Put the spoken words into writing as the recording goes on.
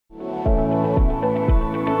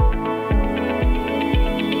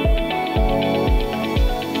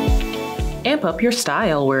Step up your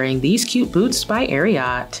style wearing these cute boots by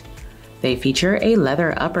Ariat. They feature a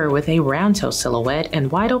leather upper with a round toe silhouette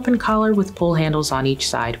and wide open collar with pull handles on each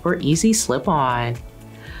side for easy slip-on.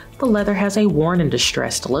 The leather has a worn and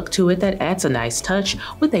distressed look to it that adds a nice touch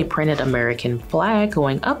with a printed American flag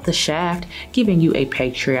going up the shaft, giving you a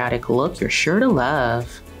patriotic look you're sure to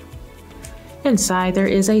love. Inside there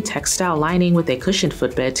is a textile lining with a cushioned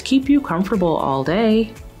footbed to keep you comfortable all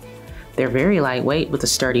day. They're very lightweight with a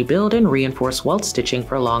sturdy build and reinforced welt stitching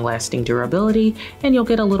for long-lasting durability, and you'll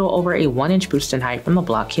get a little over a 1-inch boost in height from the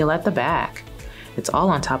block heel at the back. It's all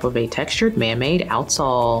on top of a textured man-made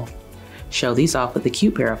outsole. Show these off with a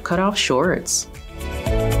cute pair of cutoff shorts.